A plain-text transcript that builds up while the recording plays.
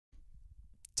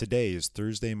Today is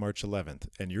Thursday, March 11th,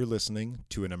 and you're listening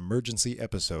to an emergency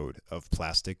episode of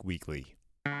Plastic Weekly.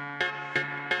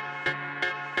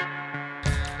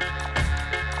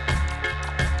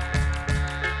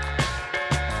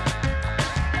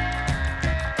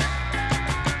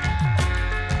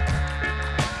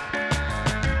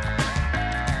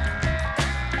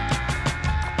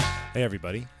 Hey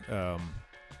everybody,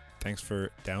 thanks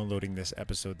for downloading this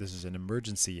episode. This is an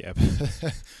emergency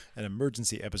episode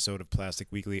of Plastic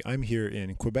Weekly. I'm here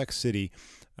in Quebec City,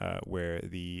 where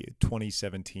the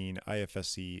 2017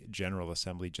 IFSC General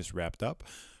Assembly just wrapped up.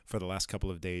 For the last couple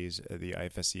of days, the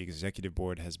IFSC Executive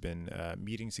Board has been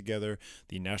meeting together.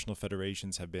 The national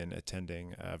federations have been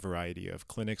attending a variety of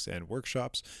clinics and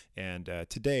workshops. And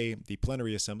today, the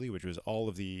Plenary Assembly, which was all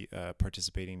of the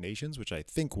participating nations, which I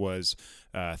think was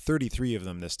 33 of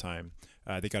them this time,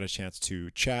 they got a chance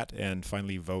to chat and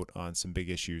finally vote on some big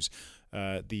issues.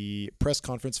 The press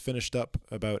conference finished up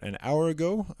about an hour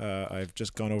ago. I've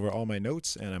just gone over all my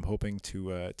notes, and I'm hoping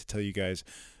to tell you guys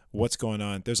what's going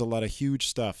on. There's a lot of huge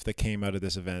stuff that came out of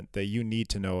this event that you need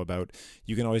to know about.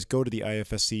 You can always go to the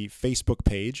IFSC Facebook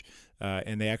page,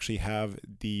 and they actually have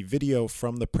the video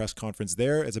from the press conference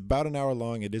there. It's about an hour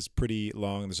long. It is pretty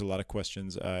long. There's a lot of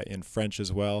questions in French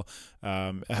as well,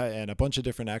 and a bunch of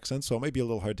different accents, so it might be a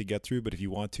little hard to get through, but if you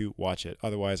want to, watch it.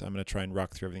 Otherwise, I'm going to try and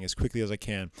rock through everything as quickly as I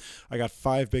can. I got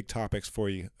 5 big topics for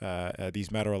you.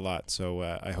 These matter a lot, so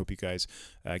I hope you guys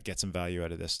get some value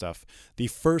out of this stuff. The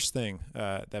first thing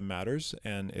that matters,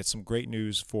 and it's some great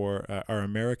news for our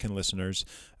American listeners,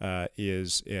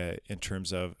 is in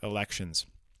terms of elections.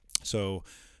 So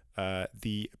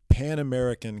the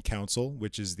Pan-American Council,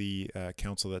 which is the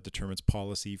council that determines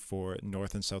policy for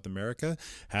North and South America,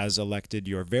 has elected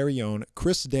your very own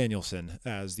Chris Danielson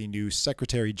as the new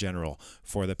Secretary General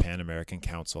for the Pan-American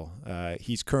Council.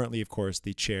 He's currently, of course,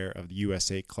 the chair of the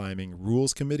USA Climbing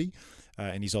Rules Committee.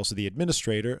 And he's also the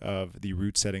administrator of the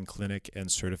Route Setting Clinic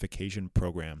and Certification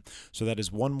Program. So that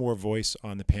is one more voice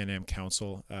on the Pan Am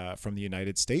Council from the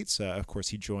United States. Of course,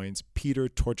 he joins Peter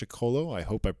Torcicolo, I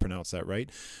hope I pronounced that right,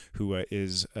 who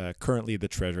is currently the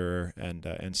treasurer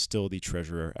and still the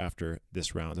treasurer after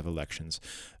this round of elections.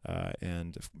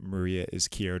 And Maria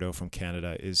Izquierdo from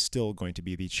Canada is still going to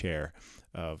be the chair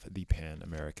of the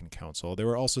Pan-American Council. There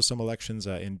were also some elections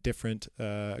in different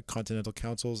continental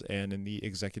councils and in the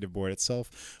executive board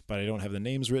itself, but I don't have the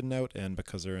names written out, and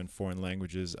because they're in foreign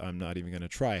languages, I'm not even going to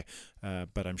try.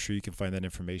 But I'm sure you can find that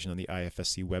information on the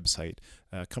IFSC website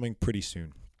coming pretty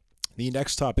soon. The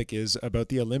next topic is about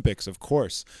the Olympics, of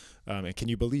course. And can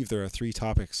you believe there are 3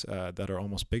 topics that are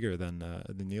almost bigger than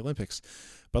the Olympics?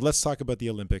 But let's talk about the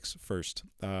Olympics first.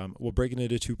 We'll break it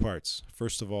into 2 parts.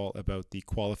 First of all, about the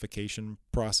qualification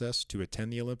process to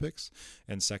attend the Olympics,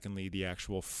 and secondly, the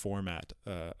actual format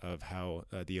of how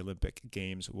the Olympic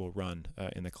Games will run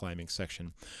in the climbing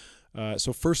section.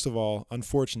 So first of all,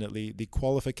 unfortunately, the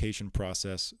qualification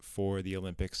process for the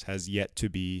Olympics has yet to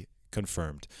be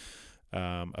confirmed.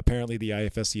 Apparently, the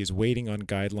IFSC is waiting on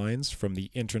guidelines from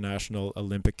the International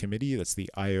Olympic Committee, that's the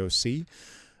IOC.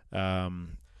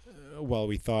 While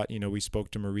we thought, we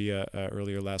spoke to Maria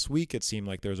earlier last week, it seemed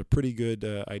like there was a pretty good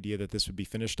idea that this would be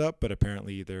finished up, but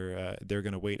apparently they're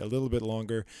going to wait a little bit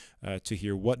longer to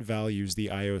hear what values the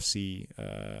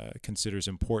IOC considers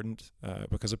important,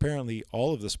 because apparently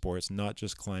all of the sports, not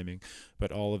just climbing,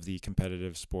 but all of the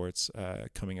competitive sports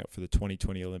coming up for the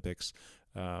 2020 Olympics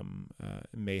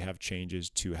may have changes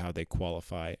to how they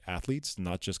qualify athletes,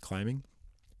 not just climbing.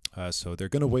 So they're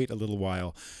going to wait a little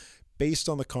while. Based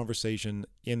on the conversation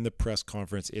in the press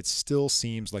conference, it still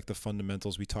seems like the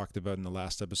fundamentals we talked about in the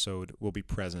last episode will be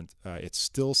present. It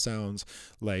still sounds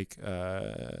like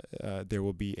there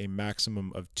will be a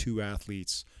maximum of 2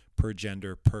 athletes per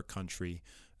gender per country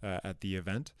at the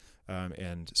event.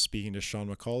 And speaking to Sean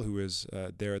McCall, who is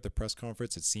there at the press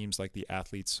conference, it seems like the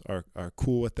athletes are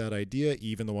cool with that idea,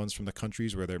 even the ones from the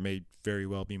countries where there may very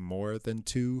well be more than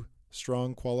 2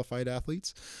 strong qualified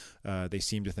athletes. They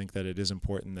seem to think that it is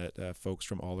important that folks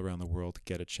from all around the world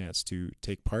get a chance to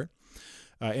take part.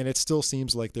 And it still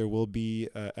seems like there will be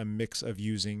a mix of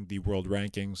using the world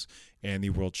rankings and the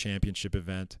world championship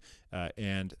event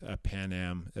and a Pan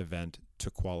Am event to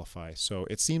qualify. So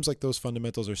it seems like those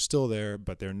fundamentals are still there,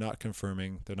 but they're not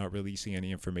confirming, they're not releasing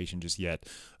any information just yet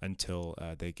until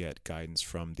they get guidance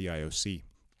from the IOC.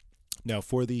 Now,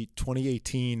 for the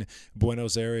 2018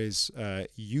 Buenos Aires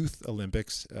Youth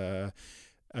Olympics,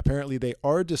 Apparently, they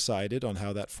are decided on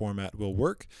how that format will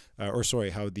work,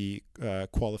 how the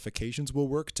qualifications will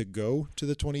work to go to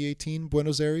the 2018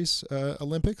 Buenos Aires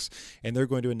Olympics, and they're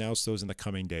going to announce those in the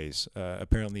coming days.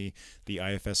 Apparently, the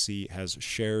IFSC has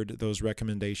shared those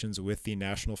recommendations with the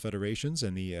national federations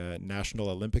and the national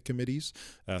Olympic committees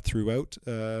throughout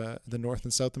the North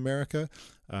and South America,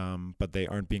 but they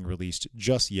aren't being released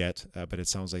just yet. But it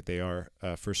sounds like they are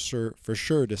for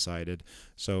sure decided.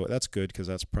 So that's good, because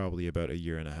that's probably about a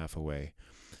year and a half away.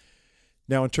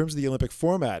 Now, in terms of the Olympic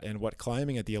format and what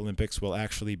climbing at the Olympics will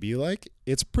actually be like,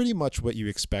 it's pretty much what you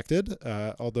expected,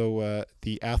 although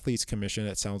the Athletes Commission,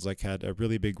 it sounds like, had a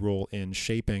really big role in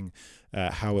shaping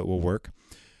how it will work.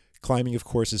 Climbing, of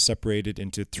course, is separated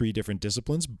into 3 different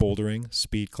disciplines: bouldering,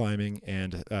 speed climbing,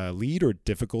 and lead or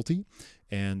difficulty.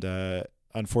 And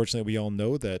unfortunately, we all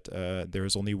know that there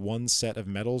is only one set of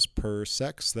medals per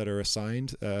sex that are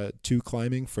assigned to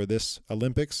climbing for this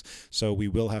Olympics. So we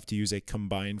will have to use a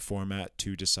combined format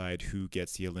to decide who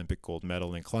gets the Olympic gold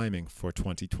medal in climbing for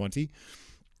 2020.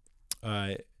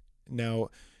 Now,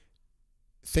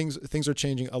 things are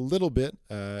changing a little bit.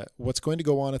 What's going to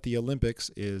go on at the Olympics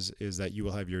is that you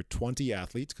will have your 20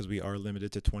 athletes, because we are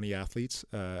limited to 20 athletes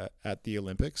at the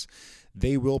Olympics.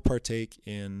 They will partake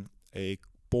in a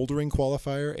bouldering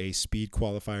qualifier, a speed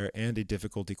qualifier, and a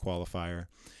difficulty qualifier,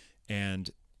 and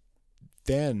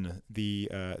then the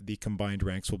combined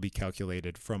ranks will be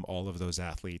calculated from all of those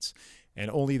athletes,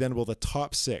 and only then will the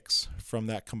top 6 from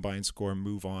that combined score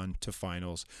move on to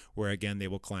finals, where again they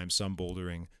will climb some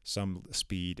bouldering, some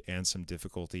speed, and some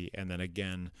difficulty, and then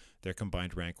again their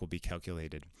combined rank will be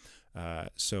calculated.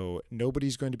 So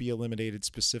nobody's going to be eliminated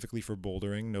specifically for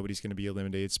bouldering. Nobody's going to be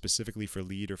eliminated specifically for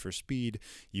lead or for speed.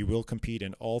 You will compete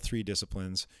in all 3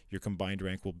 disciplines. Your combined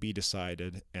rank will be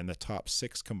decided, and the top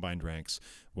 6 combined ranks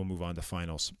will move on to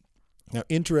finals. Now,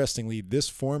 interestingly, this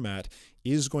format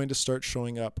is going to start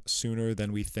showing up sooner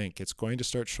than we think. It's going to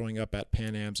start showing up at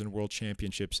Pan Ams and World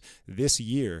Championships this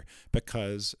year,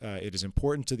 because it is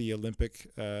important to the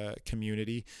Olympic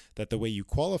community that the way you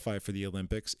qualify for the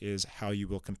Olympics is how you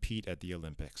will compete at the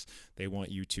Olympics. They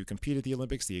want you to compete at the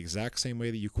Olympics the exact same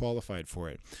way that you qualified for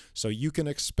it. So you can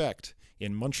expect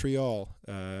in Montreal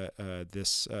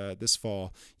this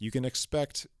fall, you can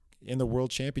expect in the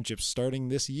World Championships starting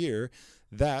this year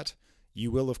that you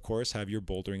will, of course, have your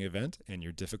bouldering event and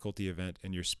your difficulty event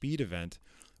and your speed event.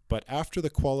 But after the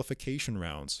qualification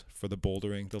rounds for the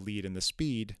bouldering, the lead, and the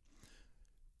speed,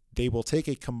 they will take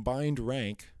a combined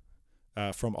rank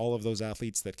from all of those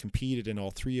athletes that competed in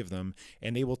all 3 of them,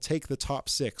 and they will take the top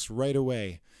 6 right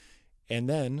away. And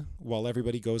then, while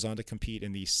everybody goes on to compete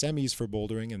in the semis for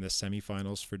bouldering and the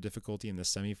semifinals for difficulty and the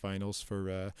semifinals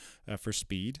for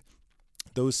speed,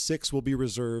 those 6 will be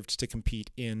reserved to compete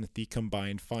in the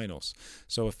combined finals.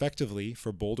 So effectively,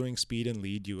 for bouldering, speed, and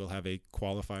lead, you will have a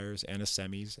qualifiers and a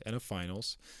semis and a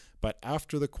finals. But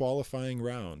after the qualifying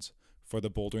rounds for the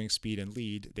bouldering, speed, and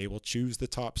lead, they will choose the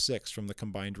top 6 from the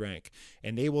combined rank.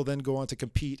 And they will then go on to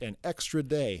compete an extra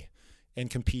day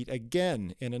and compete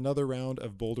again in another round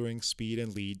of bouldering, speed,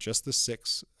 and lead, just the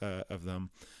 6 of them,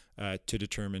 to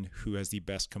determine who has the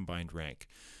best combined rank.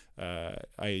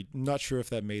 I'm not sure if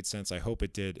that made sense. I hope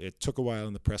it did. It took a while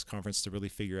in the press conference to really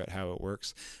figure out how it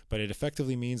works, but it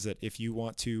effectively means that if you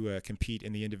want to compete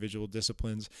in the individual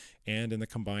disciplines and in the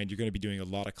combined, you're going to be doing a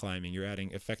lot of climbing. You're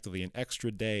adding effectively an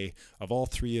extra day of all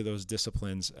 3 of those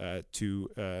disciplines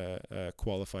to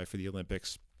qualify for the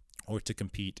Olympics or to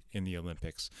compete in the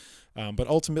Olympics. But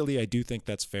ultimately, I do think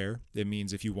that's fair. It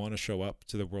means if you want to show up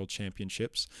to the World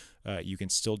Championships, you can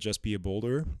still just be a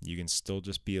boulderer, you can still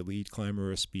just be a lead climber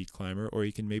or a speed climber, or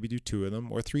you can maybe do 2 of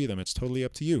them or 3 of them. It's totally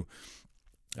up to you.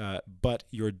 But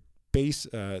your base,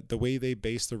 the way they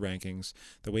base the rankings,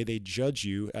 the way they judge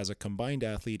you as a combined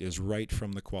athlete is right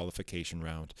from the qualification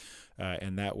round.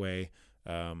 And that way,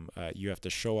 you have to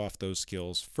show off those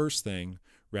skills first thing,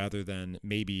 rather than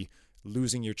maybe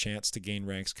losing your chance to gain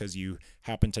ranks because you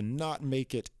happen to not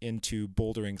make it into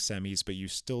bouldering semis, but you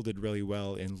still did really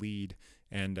well in lead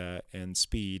and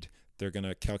speed. They're going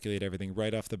to calculate everything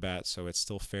right off the bat, so it's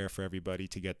still fair for everybody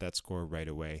to get that score right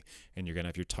away, and you're going to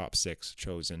have your top 6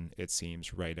 chosen, it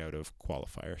seems, right out of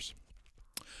qualifiers.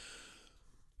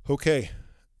 Okay,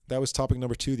 that was topic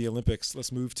number 2, the Olympics.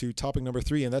 Let's move to topic number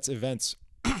 3, and that's events.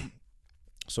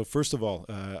 So first of all,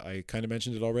 I kind of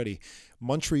mentioned it already.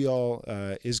 Montreal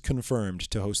is confirmed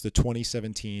to host the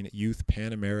 2017 Youth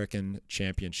Pan American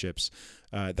Championships.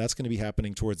 That's going to be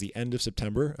happening towards the end of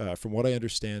September. From what I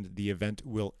understand, the event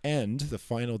will end. The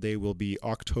final day will be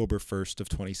October 1st of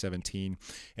 2017,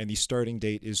 and the starting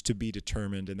date is to be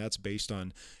determined, and that's based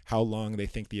on how long they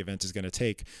think the event is going to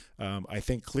take. I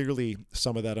think clearly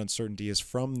some of that uncertainty is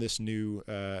from this new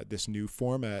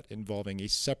format involving a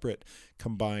separate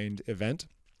combined event.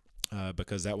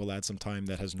 Because that will add some time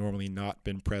that has normally not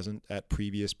been present at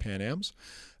previous Pan Ams.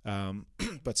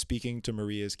 But speaking to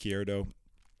Maria Izquierdo,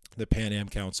 the Pan Am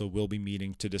Council will be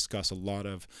meeting to discuss a lot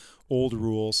of old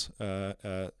rules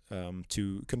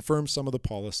to confirm some of the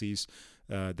policies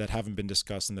that haven't been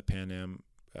discussed in the Pan Am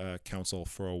Council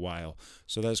for a while.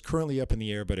 So that is currently up in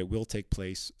the air, but it will take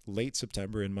place late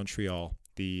September in Montreal.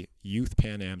 The Youth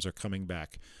Pan Ams are coming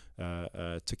back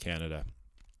to Canada.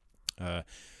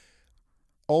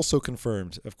 Also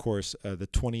confirmed, of course, the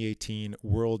 2018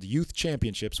 World Youth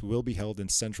Championships will be held in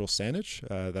Central Saanich.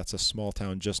 That's a small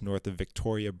town just north of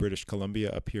Victoria, British Columbia,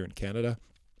 up here in Canada.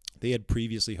 They had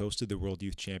previously hosted the World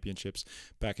Youth Championships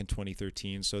back in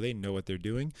 2013, so they know what they're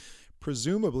doing.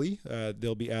 Presumably,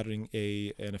 they'll be adding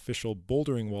an official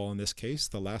bouldering wall in this case.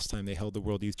 The last time they held the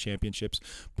World Youth Championships,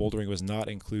 bouldering was not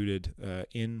included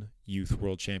in Youth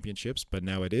World Championships, but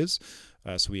now it is.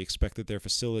 So we expect that their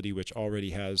facility, which already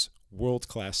has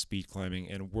world-class speed climbing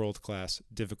and world-class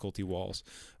difficulty walls,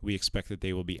 we expect that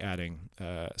they will be adding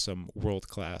some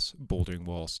world-class bouldering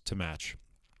walls to match.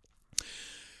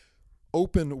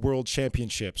 Open World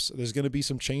Championships. There's going to be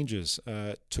some changes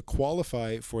to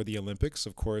qualify for the Olympics.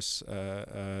 Of course,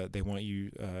 they want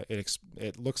you.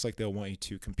 It looks like they'll want you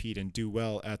to compete and do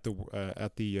well at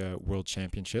the World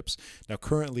Championships. Now,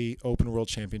 currently, Open World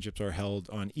Championships are held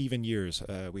on even years.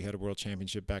 We had a World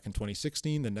Championship back in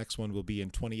 2016. The next one will be in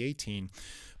 2018.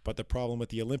 But the problem with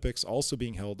the Olympics also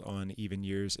being held on even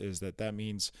years is that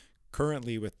means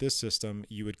currently, with this system,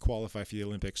 you would qualify for the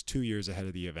Olympics 2 years ahead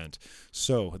of the event.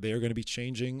 So they are going to be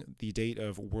changing the date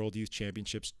of World Youth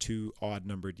Championships to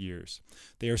odd-numbered years.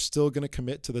 They are still going to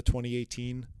commit to the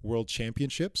 2018 World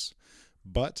Championships,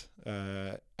 but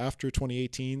after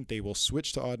 2018, they will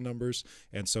switch to odd numbers,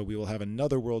 and so we will have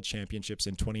another World Championships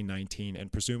in 2019,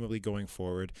 and presumably going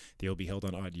forward, they will be held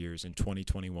on odd years in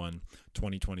 2021,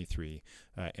 2023,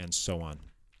 and so on.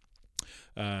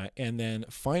 And then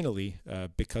finally,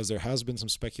 because there has been some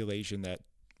speculation that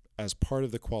as part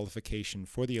of the qualification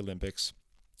for the Olympics,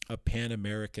 a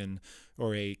Pan-American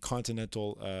or a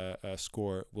continental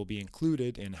score will be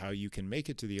included in how you can make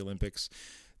it to the Olympics,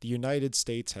 the United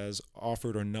States has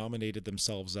offered or nominated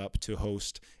themselves up to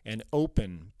host an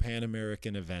open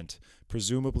Pan-American event,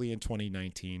 presumably in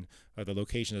 2019. The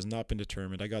location has not been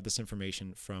determined. I got this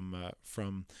information from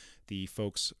the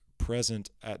folks present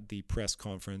at the press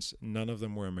conference. None of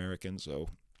them were American, so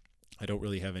I don't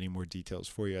really have any more details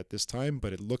for you at this time,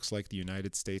 but it looks like the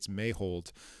United States may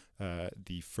hold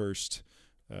the first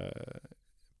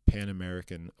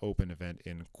Pan-American Open event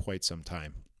in quite some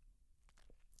time.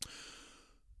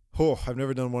 Oh, I've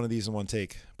never done one of these in one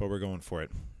take, but we're going for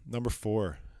it. Number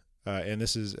 4, and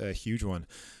this is a huge one.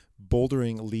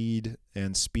 Bouldering lead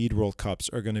and speed World Cups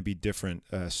are going to be different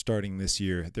starting this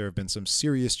year. There have been some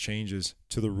serious changes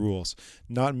to the rules.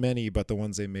 Not many, but the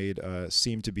ones they made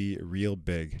seem to be real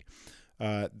big.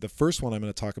 The first one I'm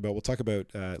going to talk about, we'll talk about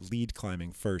lead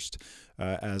climbing first.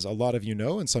 As a lot of you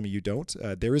know, and some of you don't,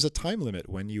 there is a time limit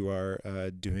when you are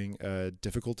doing a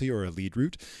difficulty or a lead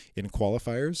route in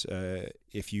qualifiers.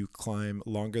 If you climb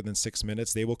longer than 6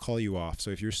 minutes, they will call you off.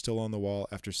 So if you're still on the wall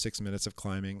after 6 minutes of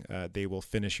climbing, they will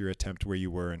finish your attempt where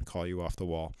you were and call you off the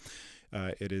wall.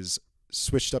 It is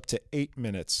switched up to 8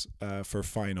 minutes for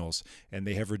finals, and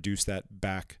they have reduced that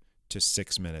back to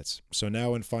 6 minutes. So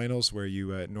now in finals, where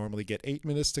you normally get 8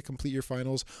 minutes to complete your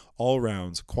finals, all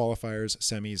rounds, qualifiers,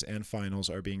 semis, and finals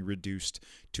are being reduced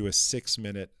to a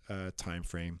 6-minute time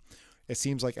frame. It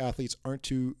seems like athletes aren't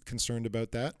too concerned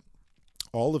about that.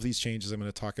 All of these changes I'm going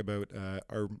to talk about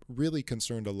are really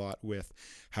concerned a lot with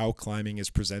how climbing is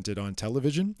presented on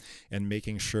television and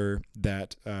making sure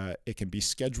that it can be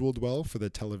scheduled well for the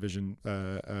television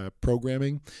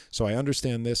programming. So I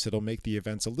understand this. It'll make the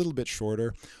events a little bit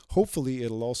shorter. Hopefully,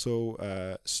 it'll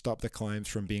also stop the climbs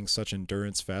from being such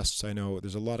endurance fests. I know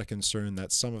there's a lot of concern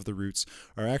that some of the routes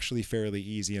are actually fairly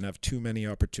easy and have too many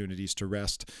opportunities to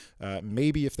rest.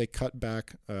 Maybe if they cut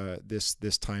back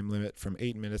this time limit from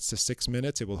 8 minutes to 6 minutes,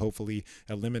 it will hopefully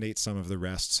eliminate some of the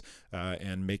rests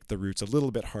and make the routes a little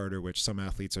bit harder, which some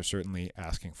athletes are certainly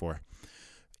asking for.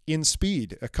 In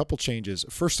speed, a couple changes.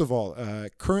 First of all,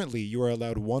 currently you are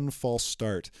allowed one false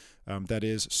start. That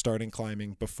is starting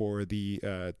climbing before the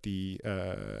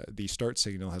start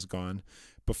signal has gone,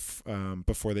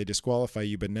 before they disqualify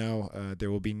you. But now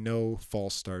there will be no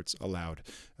false starts allowed.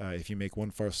 If you make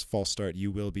one false start,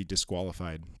 you will be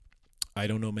disqualified. I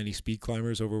don't know many speed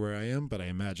climbers over where I am, but I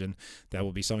imagine that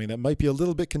will be something that might be a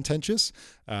little bit contentious,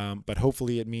 but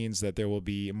hopefully it means that there will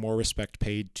be more respect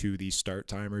paid to these start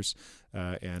timers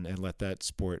and let that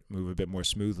sport move a bit more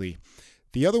smoothly.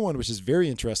 The other one, which is very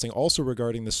interesting, also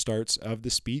regarding the starts of the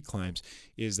speed climbs,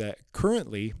 is that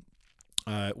currently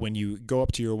when you go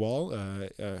up to your wall,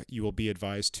 you will be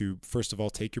advised to, first of all,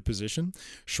 take your position.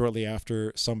 Shortly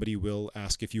after, somebody will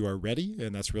ask if you are ready,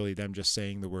 and that's really them just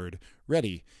saying the word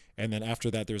ready. And then after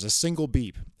that, there's a single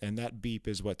beep, and that beep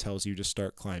is what tells you to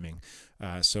start climbing.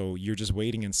 So you're just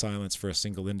waiting in silence for a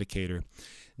single indicator.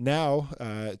 Now,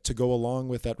 to go along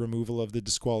with that removal of the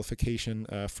disqualification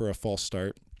for a false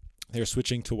start, they're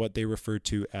switching to what they refer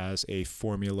to as a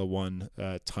Formula One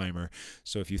timer.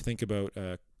 So if you think about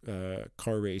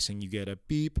car racing, you get a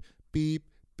beep, beep,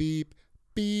 beep,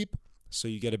 beep. So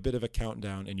you get a bit of a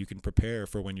countdown, and you can prepare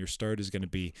for when your start is going to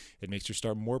be. It makes your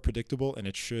start more predictable, and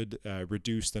it should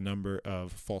reduce the number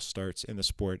of false starts in the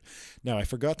sport. Now, I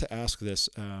forgot to ask this.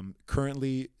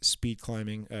 Currently, speed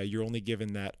climbing, you're only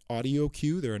given that audio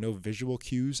cue. There are no visual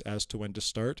cues as to when to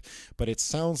start, but it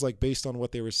sounds like, based on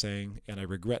what they were saying, and I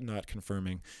regret not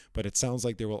confirming, but it sounds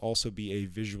like there will also be a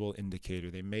visual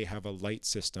indicator. They may have a light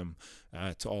system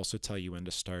to also tell you when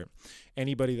to start.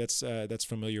 Anybody that's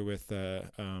familiar with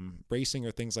racing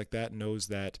or things like that knows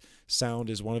that sound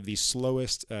is one of the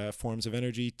slowest forms of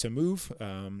energy to move.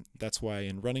 That's why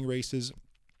in running races,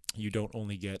 you don't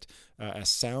only get a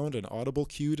sound, an audible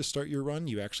cue to start your run.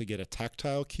 You actually get a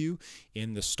tactile cue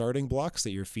in the starting blocks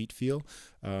that your feet feel.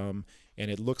 And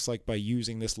it looks like by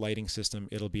using this lighting system,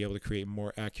 it'll be able to create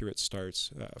more accurate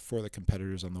starts for the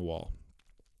competitors on the wall.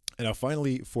 And now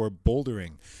finally, for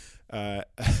bouldering,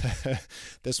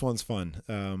 this one's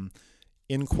fun.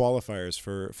 In qualifiers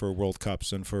for World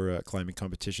Cups and for climbing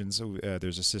competitions,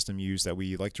 there's a system used that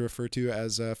we like to refer to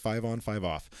as 5 on, 5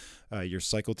 off. You're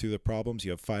cycled through the problems.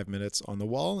 You have 5 minutes on the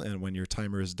wall, and when your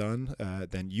timer is done,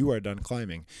 then you are done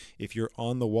climbing. If you're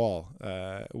on the wall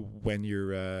when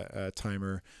your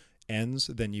timer ends,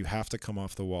 then you have to come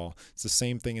off the wall. It's the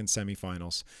same thing in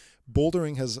semifinals.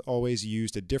 Bouldering has always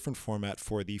used a different format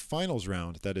for the finals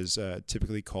round that is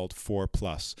typically called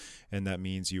 4+, and that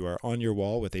means you are on your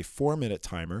wall with a 4-minute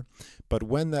timer, but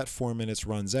when that 4 minutes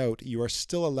runs out, you are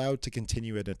still allowed to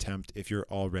continue an attempt if you're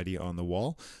already on the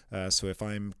wall. So if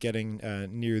I'm getting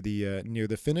near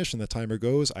the finish and the timer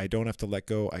goes, I don't have to let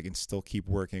go. I can still keep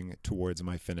working towards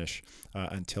my finish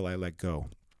until I let go.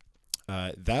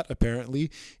 That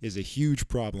apparently is a huge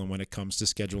problem when it comes to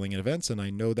scheduling events, and I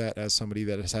know that as somebody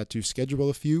that has had to schedule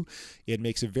a few. It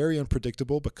makes it very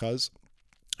unpredictable because,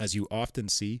 as you often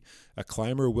see, a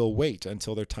climber will wait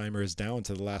until their timer is down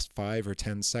to the last 5 or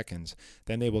 10 seconds.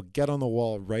 Then they will get on the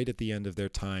wall right at the end of their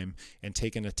time and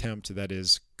take an attempt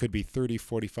that could be 30,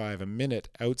 45, a minute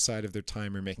outside of their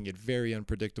timer, making it very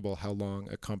unpredictable how long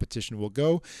a competition will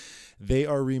go. They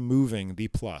are removing the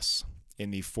plus in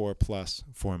the 4+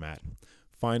 format.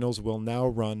 Finals will now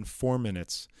run 4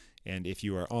 minutes, and if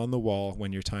you are on the wall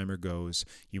when your timer goes,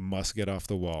 you must get off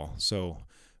the wall. So,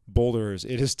 boulderers,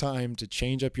 it is time to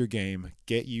change up your game,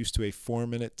 get used to a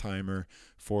 4-minute timer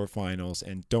for finals,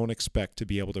 and don't expect to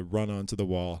be able to run onto the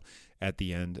wall at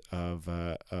the end of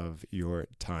your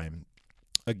time.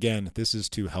 Again, this is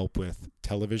to help with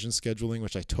television scheduling,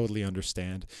 which I totally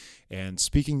understand. And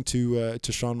speaking to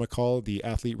Sean McCall, the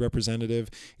athlete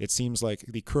representative, it seems like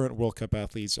the current World Cup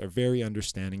athletes are very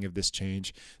understanding of this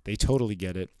change. They totally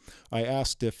get it. I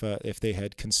asked if they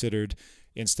had considered,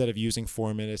 instead of using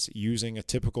 4 minutes, using a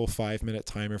typical 5-minute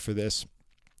timer for this.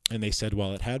 And they said,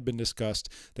 while it had been discussed,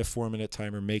 the 4-minute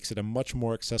timer makes it a much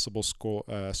more accessible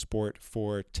sport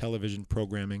for television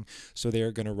programming. So they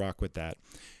are going to rock with that.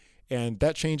 And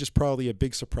that change is probably a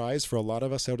big surprise for a lot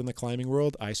of us out in the climbing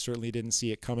world. I certainly didn't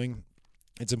see it coming.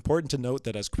 It's important to note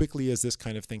that as quickly as this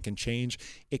kind of thing can change,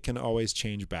 it can always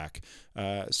change back.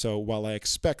 So while I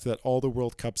expect that all the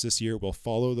World Cups this year will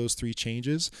follow those 3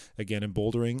 changes, again, in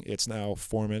bouldering, it's now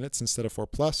 4 minutes instead of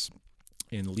 4+.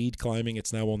 In lead climbing,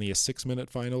 it's now only a 6-minute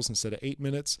finals instead of 8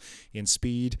 minutes. In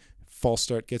speed, false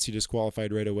start gets you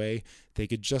disqualified right away. They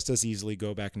could just as easily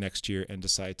go back next year and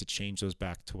decide to change those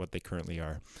back to what they currently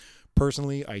are.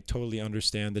 Personally, I totally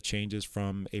understand the changes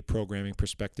from a programming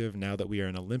perspective. Now that we are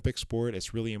an Olympic sport,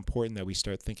 it's really important that we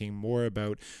start thinking more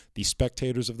about the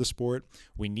spectators of the sport.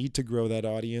 We need to grow that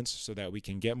audience so that we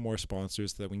can get more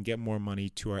sponsors, so that we can get more money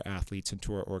to our athletes and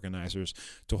to our organizers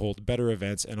to hold better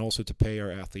events, and also to pay our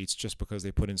athletes just because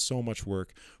they put in so much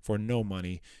work for no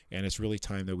money. And it's really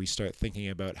time that we start thinking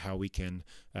about how we can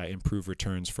improve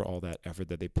returns for all that effort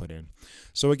that they put in.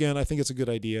 So again, I think it's a good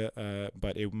idea,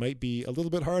 but it might be a little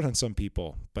bit hard on some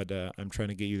people, but I'm trying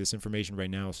to get you this information right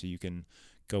now so you can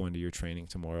go into your training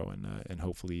tomorrow and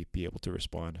hopefully be able to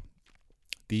respond.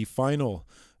 The final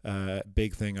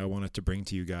big thing I wanted to bring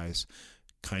to you guys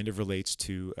kind of relates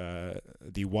to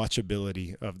the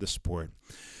watchability of the sport.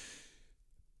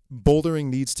 Bouldering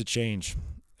needs to change.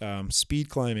 Speed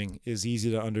climbing is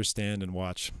easy to understand and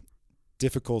watch.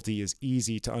 Difficulty is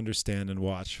easy to understand and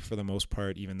watch for the most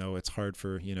part, even though it's hard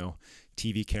for,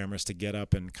 TV cameras to get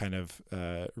up and kind of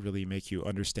really make you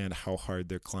understand how hard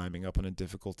they're climbing up on a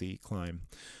difficulty climb.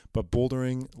 But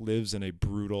bouldering lives in a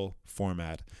brutal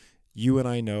format. You and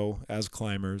I know as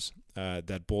climbers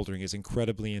that bouldering is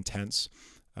incredibly intense.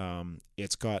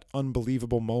 It's got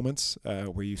unbelievable moments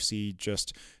where you see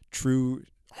just true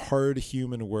hard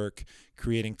human work,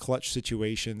 creating clutch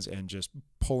situations and just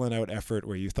pulling out effort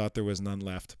where you thought there was none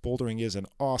left. Bouldering is an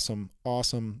awesome,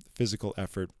 awesome physical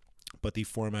effort, but the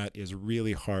format is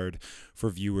really hard for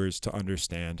viewers to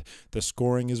understand. The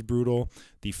scoring is brutal.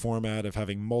 The format of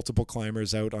having multiple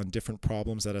climbers out on different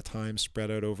problems at a time,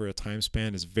 spread out over a time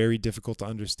span, is very difficult to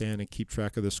understand and keep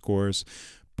track of the scores.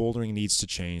 Bouldering needs to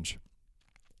change.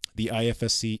 The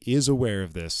IFSC is aware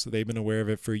of this. They've been aware of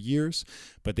it for years,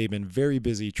 but they've been very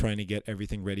busy trying to get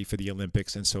everything ready for the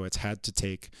Olympics, and so it's had to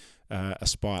take a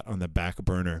spot on the back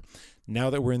burner. Now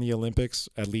that we're in the Olympics,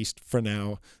 at least for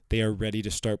now, they are ready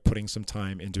to start putting some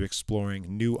time into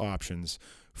exploring new options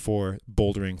for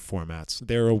bouldering formats.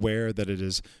 They're aware that it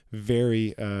is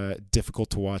very difficult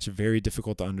to watch, very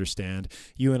difficult to understand.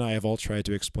 You and I have all tried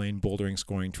to explain bouldering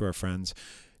scoring to our friends.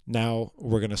 Now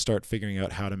we're going to start figuring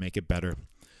out how to make it better.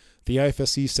 The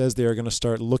IFSC says they are going to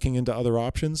start looking into other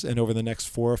options, and over the next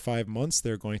 4 or 5 months,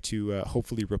 they're going to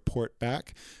hopefully report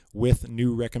back with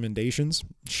new recommendations.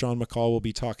 Sean McCall will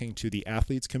be talking to the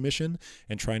Athletes Commission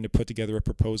and trying to put together a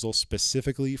proposal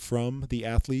specifically from the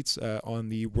athletes on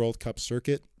the World Cup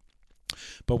circuit.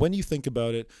 But when you think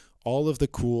about it, all of the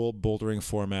cool bouldering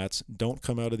formats don't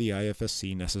come out of the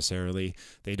IFSC necessarily.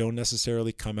 They don't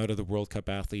necessarily come out of the World Cup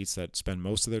athletes that spend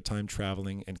most of their time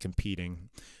traveling and competing.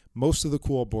 Most of the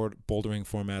cool bouldering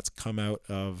formats come out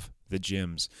of the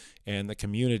gyms and the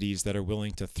communities that are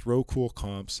willing to throw cool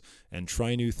comps and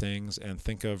try new things and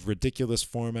think of ridiculous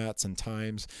formats and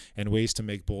times and ways to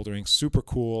make bouldering super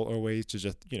cool, or ways to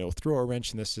just, throw a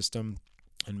wrench in the system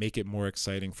and make it more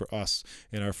exciting for us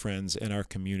and our friends and our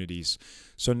communities.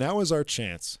 So now is our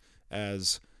chance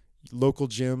as local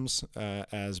gyms,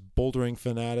 as bouldering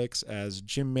fanatics, as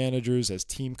gym managers, as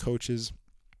team coaches.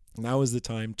 Now is the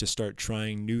time to start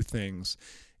trying new things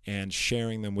and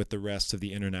sharing them with the rest of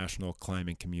the international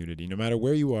climbing community, no matter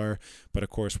where you are. But of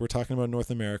course, we're talking about North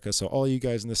America, so all you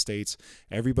guys in the States,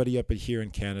 everybody up here in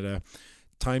Canada,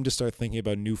 time to start thinking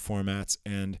about new formats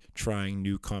and trying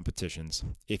new competitions.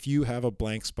 If you have a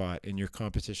blank spot in your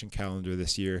competition calendar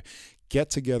this year, get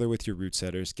together with your route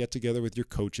setters, get together with your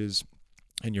coaches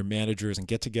and your managers, and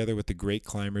get together with the great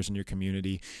climbers in your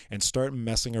community and start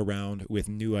messing around with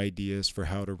new ideas for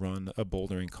how to run a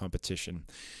bouldering competition.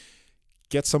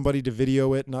 Get somebody to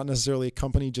video it, not necessarily a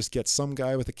company, just get some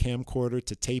guy with a camcorder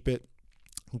to tape it.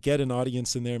 Get an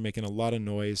audience in there making a lot of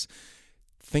noise.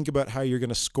 Think about how you're going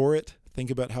to score it. Think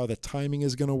about how the timing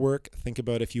is going to work. Think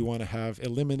about if you want to have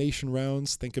elimination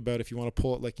rounds. Think about if you want to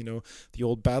pull it like, the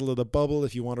old Battle of the Bubble,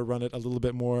 if you want to run it a little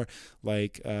bit more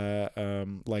like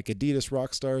Adidas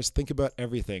Rockstars. Think about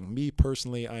everything. Me,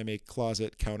 personally, I'm a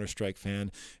closet Counter-Strike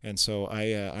fan, and so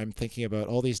I'm thinking about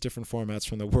all these different formats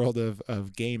from the world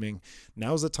of gaming.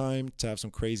 Now's the time to have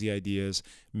some crazy ideas,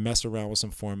 mess around with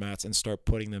some formats, and start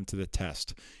putting them to the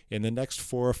test. In the next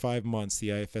 4 or 5 months, the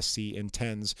IFSC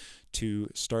intends to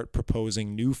start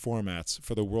proposing new formats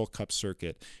for the World Cup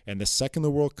circuit. And the second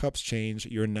the World Cups change,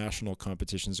 your national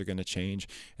competitions are going to change.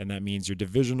 And that means your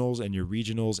divisionals and your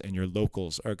regionals and your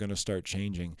locals are going to start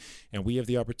changing. And we have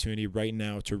the opportunity right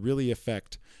now to really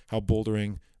affect how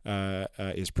bouldering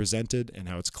is presented and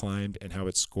how it's climbed and how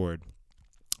it's scored.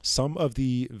 Some of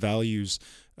the values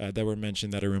that were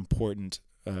mentioned that are important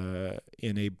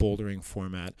in a bouldering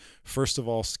format. First of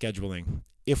all, scheduling.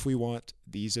 If we want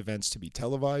these events to be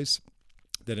televised,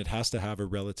 then it has to have a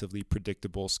relatively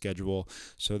predictable schedule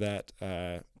so that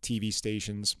TV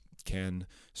stations can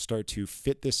start to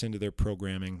fit this into their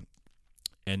programming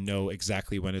and know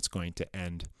exactly when it's going to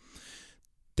end.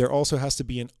 There also has to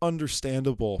be an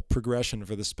understandable progression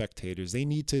for the spectators. They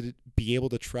need to be able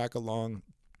to track along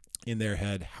in their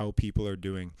head how people are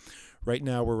doing. Right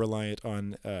now, we're reliant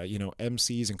on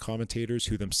MCs and commentators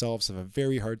who themselves have a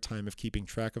very hard time of keeping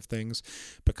track of things,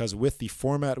 because with the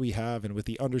format we have and with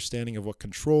the understanding of what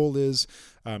control is,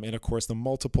 and of course the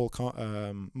multiple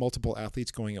athletes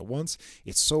going at once,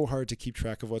 it's so hard to keep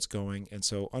track of what's going. And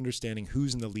so understanding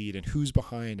who's in the lead and who's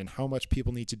behind and how much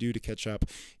people need to do to catch up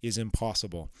is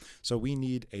impossible. So we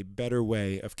need a better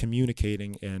way of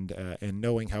communicating and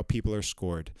knowing how people are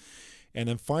scored. And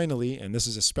then finally, and this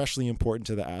is especially important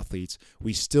to the athletes,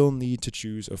 we still need to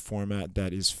choose a format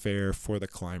that is fair for the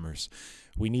climbers.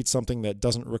 We need something that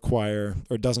doesn't require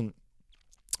or doesn't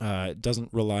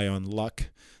rely on luck,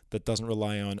 that doesn't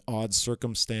rely on odd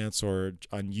circumstance or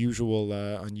unusual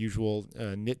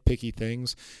nitpicky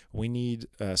things. We need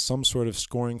some sort of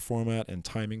scoring format and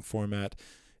timing format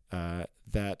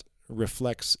that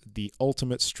reflects the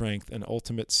ultimate strength and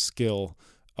ultimate skill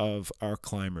of our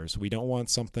climbers. We don't want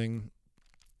something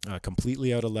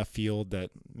completely out of left field that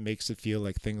makes it feel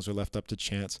like things are left up to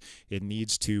chance. It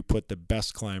needs to put the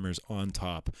best climbers on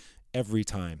top every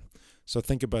time. So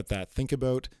think about that. Think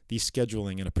about the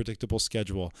scheduling and a predictable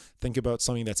schedule. Think about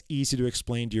something that's easy to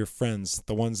explain to your friends,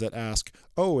 the ones that ask,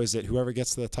 oh, is it whoever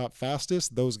gets to the top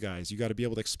fastest? Those guys. You got to be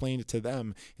able to explain it to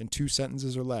them in 2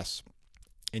 sentences or less.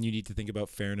 And you need to think about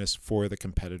fairness for the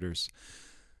competitors.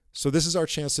 So this is our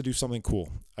chance to do something cool.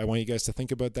 I want you guys to think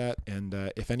about that, and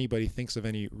if anybody thinks of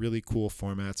any really cool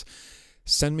formats,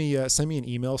 send me an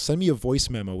email, send me a voice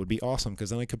memo. Would be awesome, because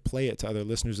then I could play it to other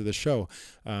listeners of the show.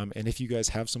 And if you guys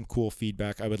have some cool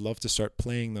feedback, I would love to start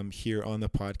playing them here on the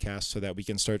podcast so that we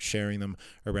can start sharing them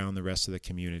around the rest of the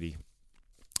community.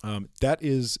 That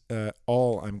is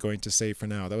all I'm going to say for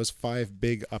now. That was 5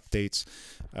 big updates.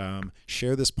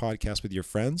 Share this podcast with your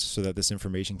friends so that this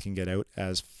information can get out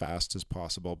as fast as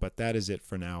possible. But that is it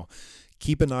for now.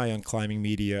 Keep an eye on climbing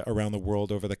media around the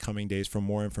world over the coming days for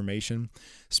more information.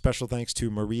 Special thanks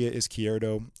to Maria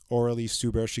Izquierdo, Aurélie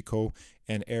Suberchicot,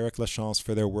 and Eric Lachance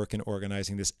for their work in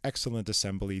organizing this excellent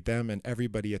assembly. Them and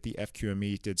everybody at the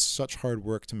FQME did such hard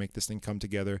work to make this thing come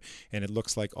together, and it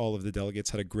looks like all of the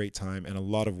delegates had a great time and a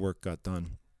lot of work got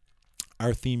done.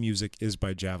 Our theme music is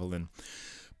by Javelin.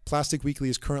 Plastic Weekly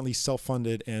is currently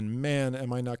self-funded, and man,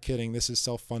 am I not kidding, this is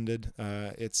self-funded.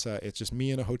 It's just me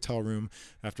in a hotel room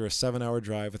after a 7-hour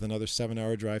drive with another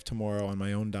 7-hour drive tomorrow on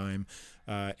my own dime,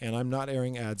 and I'm not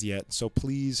airing ads yet, so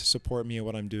please support me in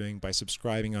what I'm doing by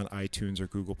subscribing on iTunes or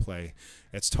Google Play.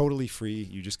 It's totally free.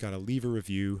 You just got to leave a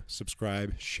review,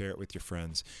 subscribe, share it with your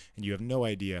friends, and you have no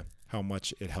idea how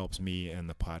much it helps me and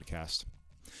the podcast.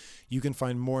 You can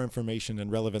find more information and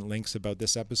relevant links about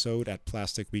this episode at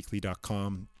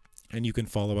plasticweekly.com. And you can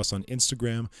follow us on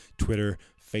Instagram, Twitter,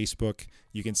 Facebook.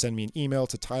 You can send me an email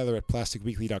to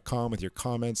tyler@plasticweekly.com with your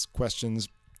comments, questions,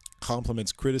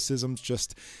 compliments, criticisms.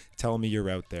 Just tell me you're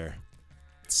out there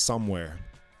somewhere.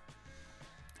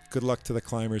 Good luck to the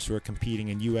climbers who are competing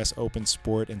in U.S. Open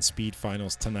Sport and Speed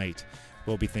Finals tonight.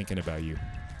 We'll be thinking about you.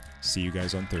 See you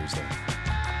guys on Thursday.